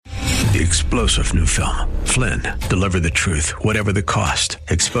The explosive new film, Flynn, Deliver the Truth, Whatever the Cost,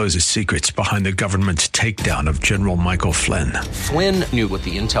 exposes secrets behind the government's takedown of General Michael Flynn. Flynn knew what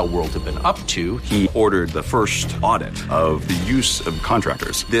the intel world had been up to. He ordered the first audit of the use of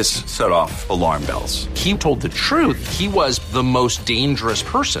contractors. This set off alarm bells. He told the truth. He was the most dangerous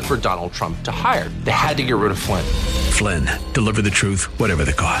person for Donald Trump to hire. They had to get rid of Flynn. Flynn, Deliver the Truth, Whatever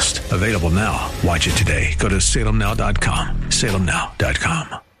the Cost. Available now. Watch it today. Go to salemnow.com.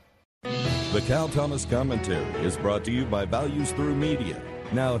 salemnow.com. The Cal Thomas Commentary is brought to you by Values Through Media.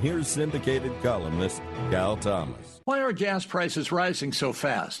 Now here's syndicated columnist Cal Thomas. Why are gas prices rising so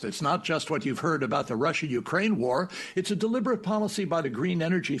fast? It's not just what you've heard about the Russia-Ukraine war. It's a deliberate policy by the green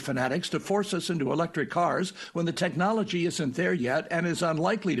energy fanatics to force us into electric cars when the technology isn't there yet and is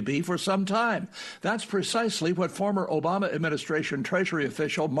unlikely to be for some time. That's precisely what former Obama administration Treasury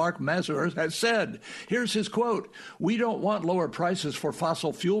official Mark Mazur has said. Here's his quote: "We don't want lower prices for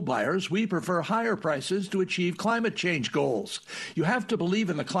fossil fuel buyers. We prefer higher prices to achieve climate change goals." You have to believe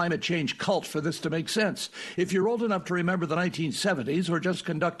in the climate change cult for this to make sense. If you're old enough to remember the 1970s or just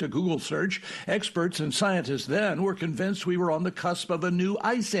conduct a Google search, experts and scientists then were convinced we were on the cusp of a new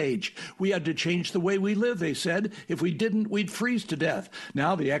ice age. We had to change the way we live, they said. If we didn't, we'd freeze to death.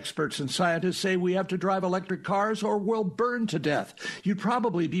 Now the experts and scientists say we have to drive electric cars or we'll burn to death. You'd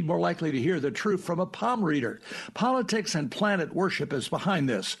probably be more likely to hear the truth from a palm reader. Politics and planet worship is behind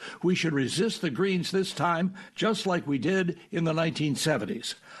this. We should resist the Greens this time, just like we did in the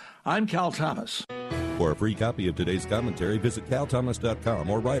 1970s. I'm Cal Thomas. For a free copy of today's commentary, visit calthomas.com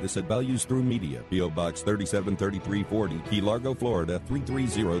or write us at Values Through Media, P.O. Box 373340, Key Largo, Florida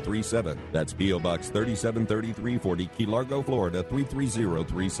 33037. That's P.O. Box 373340, Key Largo, Florida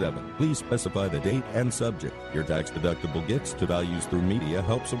 33037. Please specify the date and subject. Your tax-deductible gifts to Values Through Media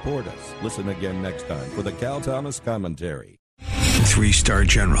help support us. Listen again next time for the Cal Thomas Commentary. Three-star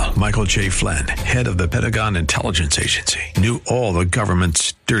General Michael J. Flynn, head of the Pentagon Intelligence Agency, knew all the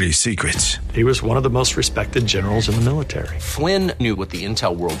government's dirty secrets. He was one of the most respected generals in the military. Flynn knew what the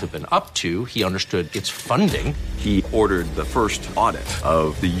intel world had been up to. He understood its funding. He ordered the first audit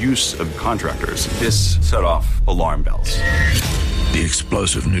of the use of contractors. This set off alarm bells. The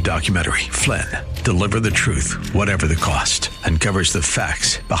explosive new documentary, Flynn, Deliver the Truth, Whatever the Cost, uncovers the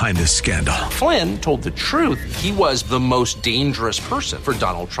facts behind this scandal. Flynn told the truth. He was the most dangerous person for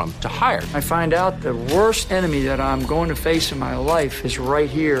Donald Trump to hire. I find out the worst enemy that I'm going to face in my life is right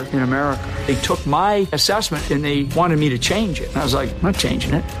here in America. They took my assessment and they wanted me to change it. And I was like, I'm not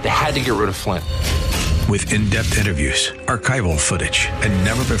changing it. They had to get rid of Flynn. With in-depth interviews, archival footage, and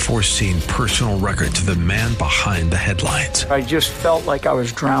never-before-seen personal records of the man behind the headlines. I just felt like I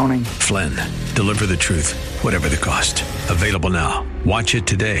was drowning. Flynn, Deliver the Truth, Whatever the Cost. Available now. Watch it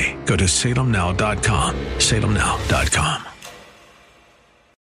today. Go to salemnow.com. salemnow.com.